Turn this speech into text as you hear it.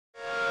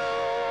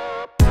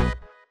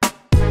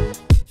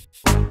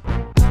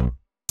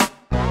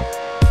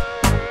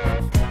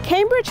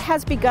Cambridge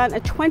has begun a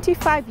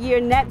 25-year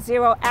net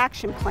zero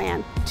action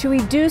plan to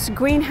reduce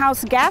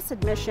greenhouse gas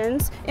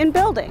emissions in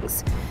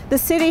buildings. The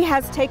city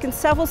has taken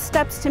several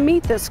steps to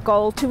meet this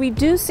goal to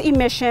reduce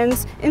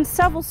emissions in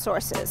several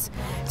sources.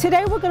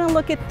 Today we're going to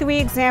look at 3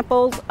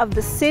 examples of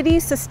the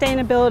city's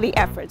sustainability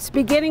efforts,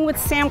 beginning with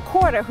Sam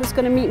Corda, who's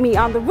going to meet me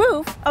on the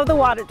roof of the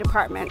water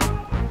department.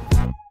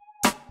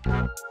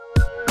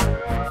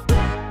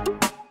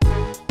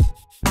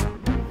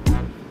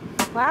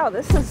 Wow,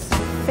 this is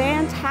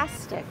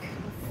fantastic.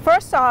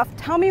 First off,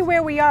 tell me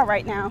where we are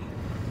right now.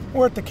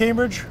 We're at the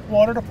Cambridge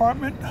Water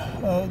Department,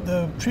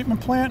 the treatment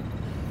plant,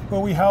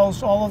 where we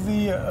house all of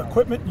the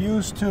equipment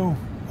used to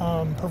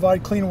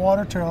provide clean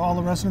water to all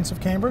the residents of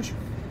Cambridge.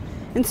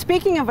 And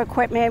speaking of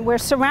equipment, we're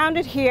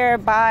surrounded here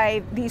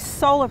by these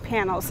solar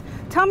panels.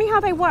 Tell me how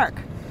they work.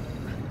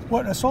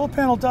 What a solar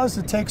panel does,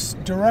 it takes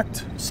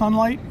direct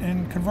sunlight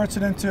and converts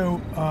it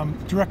into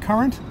direct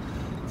current.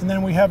 And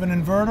then we have an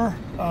inverter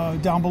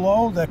down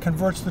below that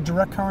converts the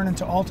direct current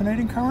into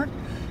alternating current.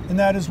 And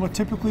that is what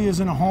typically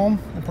is in a home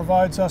and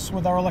provides us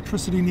with our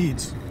electricity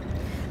needs.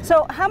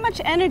 So how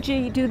much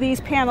energy do these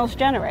panels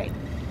generate?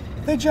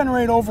 They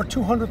generate over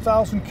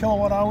 200,000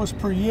 kilowatt hours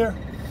per year.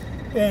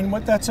 And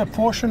that's a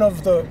portion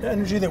of the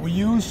energy that we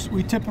use.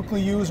 We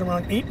typically use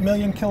around 8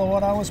 million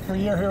kilowatt hours per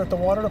year here at the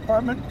water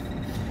department.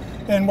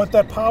 And what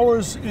that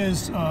powers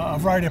is a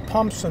variety of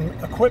pumps and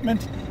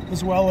equipment,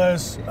 as well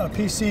as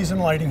PCs and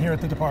lighting here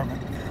at the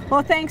department.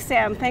 Well, thanks,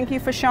 Sam. Thank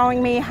you for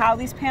showing me how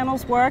these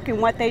panels work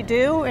and what they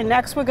do. And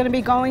next we're going to be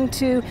going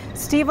to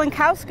Steve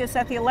Lenkauskas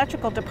at the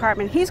electrical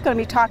department. He's going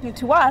to be talking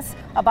to us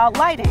about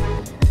lighting.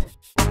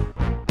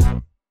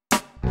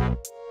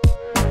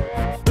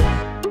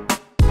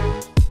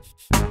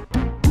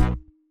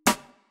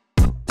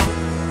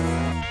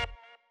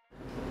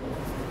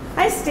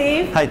 Hi,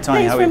 Steve. Hi, Tonia.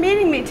 Thanks for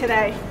meeting me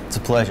today. It's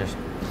a pleasure.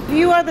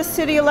 You are the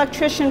city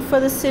electrician for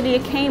the city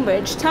of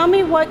Cambridge. Tell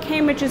me what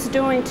Cambridge is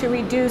doing to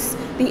reduce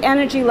the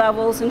energy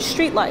levels in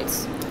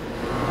streetlights.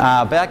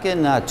 Back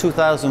in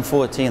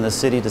 2014, the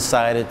city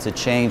decided to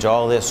change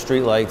all their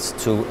streetlights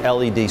to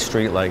LED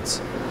streetlights.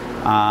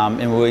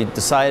 And we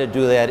decided to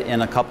do that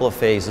in a couple of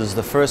phases.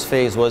 The first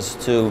phase was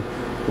to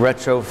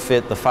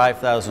retrofit the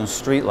 5,000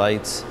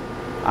 streetlights.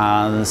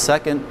 The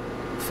second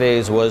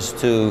phase was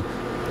to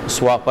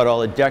swap out all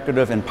the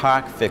decorative and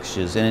park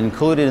fixtures. And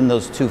included in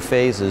those 2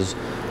 phases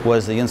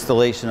was the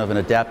installation of an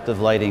adaptive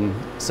lighting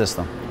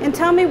system. And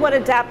tell me what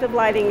adaptive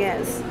lighting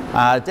is.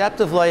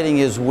 Adaptive lighting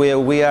is where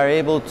we are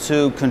able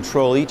to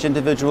control each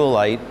individual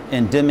light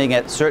and dimming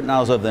at certain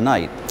hours of the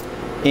night.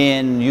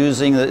 In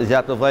using the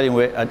adaptive lighting,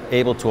 we're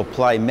able to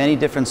apply many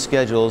different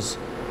schedules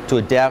to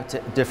adapt to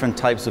different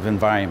types of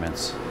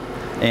environments.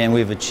 And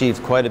we've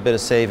achieved quite a bit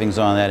of savings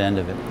on that end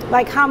of it.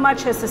 Like how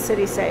much has the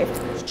city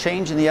saved?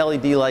 Changing the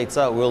LED lights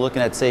out, we're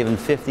looking at saving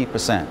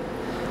 50%.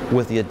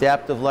 With the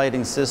adaptive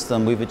lighting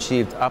system, we've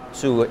achieved up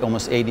to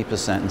almost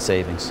 80% in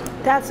savings.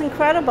 That's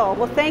incredible.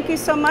 Well, thank you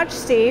so much,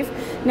 Steve.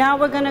 Now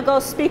we're going to go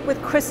speak with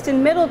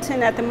Kristen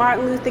Middleton at the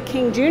Martin Luther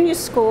King Jr.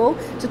 School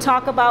to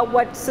talk about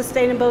what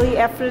sustainability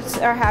efforts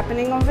are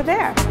happening over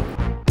there.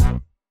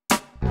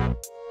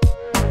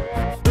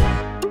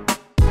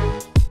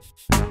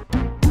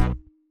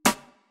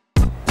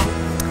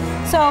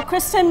 So,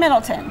 Kristen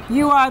Middleton,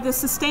 you are the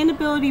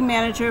Sustainability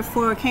Manager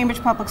for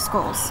Cambridge Public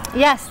Schools.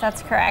 Yes,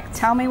 that's correct.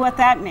 Tell me what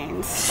that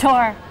means.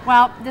 Sure.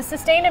 Well, the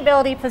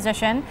sustainability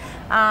position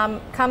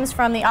comes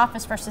from the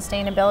Office for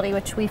Sustainability,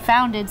 which we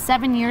founded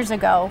 7 years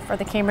ago for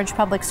the Cambridge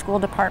Public School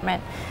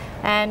Department.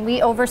 And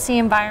we oversee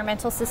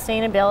environmental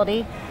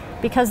sustainability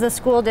because the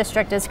school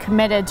district is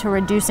committed to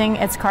reducing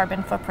its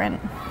carbon footprint.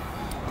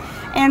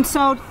 And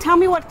so tell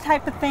me what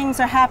type of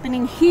things are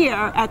happening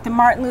here at the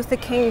Martin Luther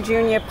King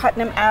Jr.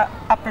 Putnam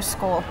Upper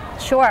School.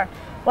 Sure.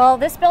 Well,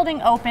 this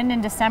building opened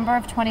in December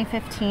of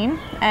 2015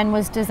 and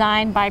was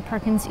designed by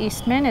Perkins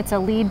Eastman. It's a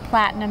LEED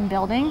Platinum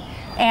building.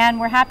 And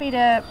we're happy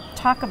to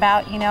talk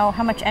about,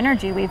 how much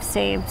energy we've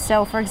saved.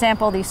 So, for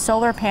example, these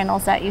solar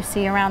panels that you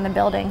see around the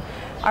building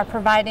are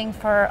providing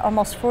for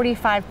almost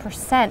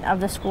 45% of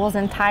the school's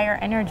entire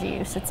energy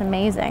use. It's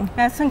amazing.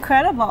 That's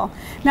incredible.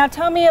 Now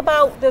tell me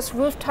about this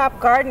rooftop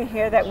garden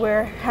here that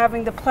we're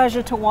having the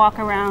pleasure to walk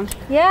around.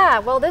 Yeah,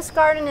 well, this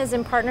garden is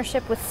in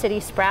partnership with City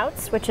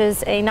Sprouts, which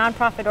is a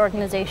nonprofit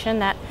organization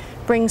that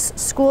brings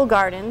school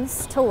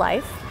gardens to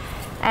life.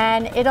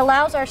 And it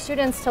allows our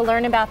students to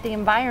learn about the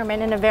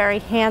environment in a very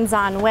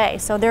hands-on way.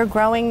 So they're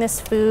growing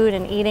this food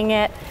and eating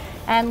it,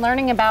 and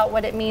learning about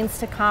what it means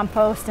to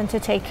compost and to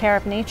take care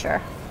of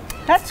nature.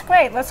 That's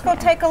great. Let's go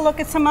take a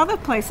look at some other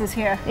places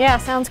here. Yeah,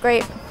 sounds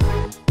great.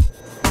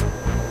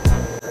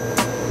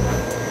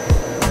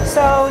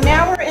 So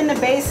now we're in the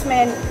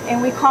basement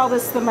and we call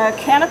this the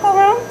mechanical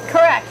room?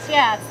 Correct,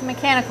 yeah, it's the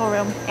mechanical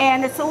room.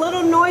 And it's a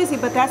little noisy,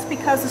 but that's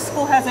because the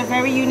school has a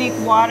very unique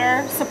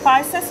water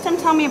supply system.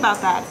 Tell me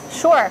about that.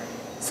 Sure.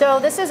 So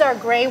this is our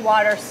gray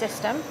water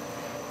system.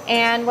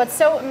 And what's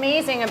so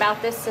amazing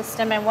about this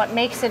system and what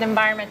makes it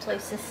environmentally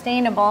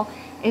sustainable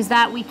is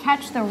that we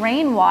catch the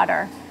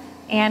rainwater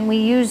and we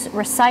use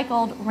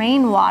recycled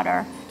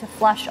rainwater to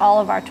flush all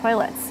of our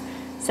toilets.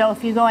 So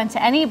if you go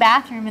into any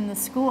bathroom in the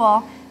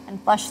school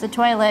and flush the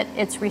toilet,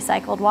 it's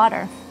recycled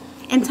water.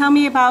 And tell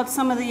me about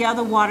some of the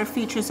other water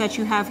features that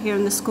you have here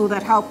in the school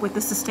that help with the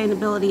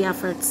sustainability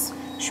efforts.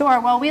 Sure,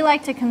 well, we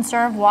like to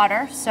conserve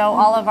water, so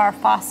all of our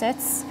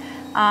faucets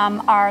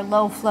are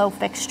low flow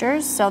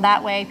fixtures, so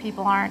that way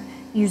people aren't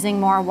using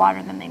more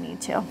water than they need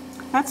to.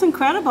 That's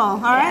incredible. All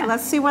right,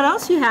 let's see what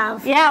else you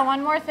have. Yeah,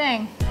 one more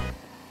thing.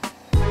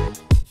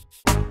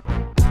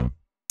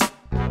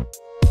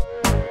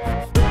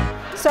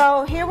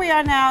 So here we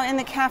are now in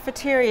the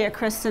cafeteria,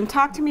 Kristen.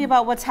 Talk to me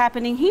about what's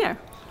happening here.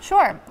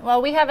 Sure.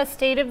 Well, we have a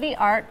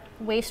state-of-the-art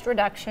waste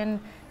reduction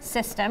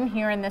system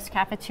here in this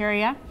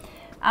cafeteria.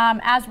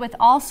 As with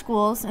all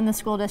schools in the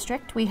school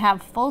district, we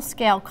have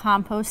full-scale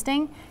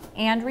composting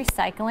and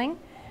recycling.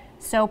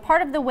 So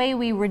part of the way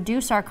we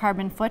reduce our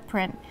carbon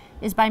footprint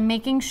is by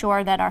making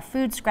sure that our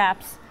food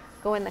scraps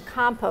go in the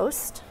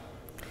compost,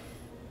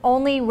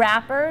 only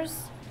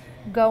wrappers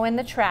go in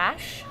the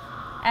trash,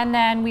 and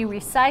then we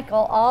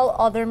recycle all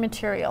other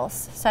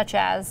materials such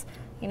as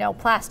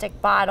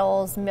plastic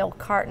bottles, milk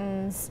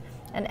cartons,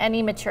 and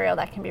any material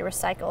that can be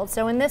recycled.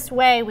 So in this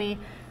way, we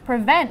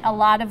prevent a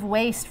lot of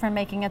waste from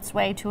making its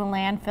way to a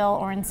landfill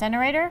or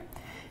incinerator.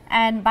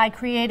 And by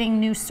creating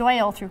new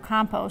soil through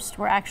compost,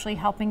 we're actually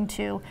helping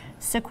to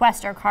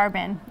sequester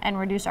carbon and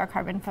reduce our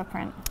carbon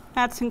footprint.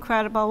 That's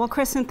incredible. Well,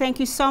 Kristen, thank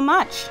you so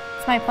much.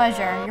 It's my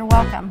pleasure. You're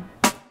welcome.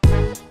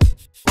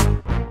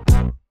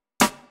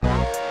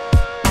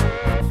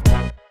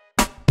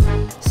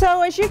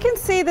 So as you can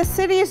see, the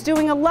city is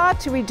doing a lot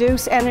to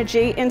reduce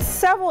energy in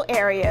several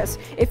areas.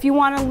 If you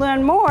want to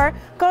learn more,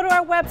 go to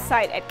our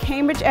website at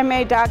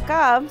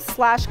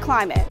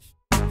cambridgema.gov/climate.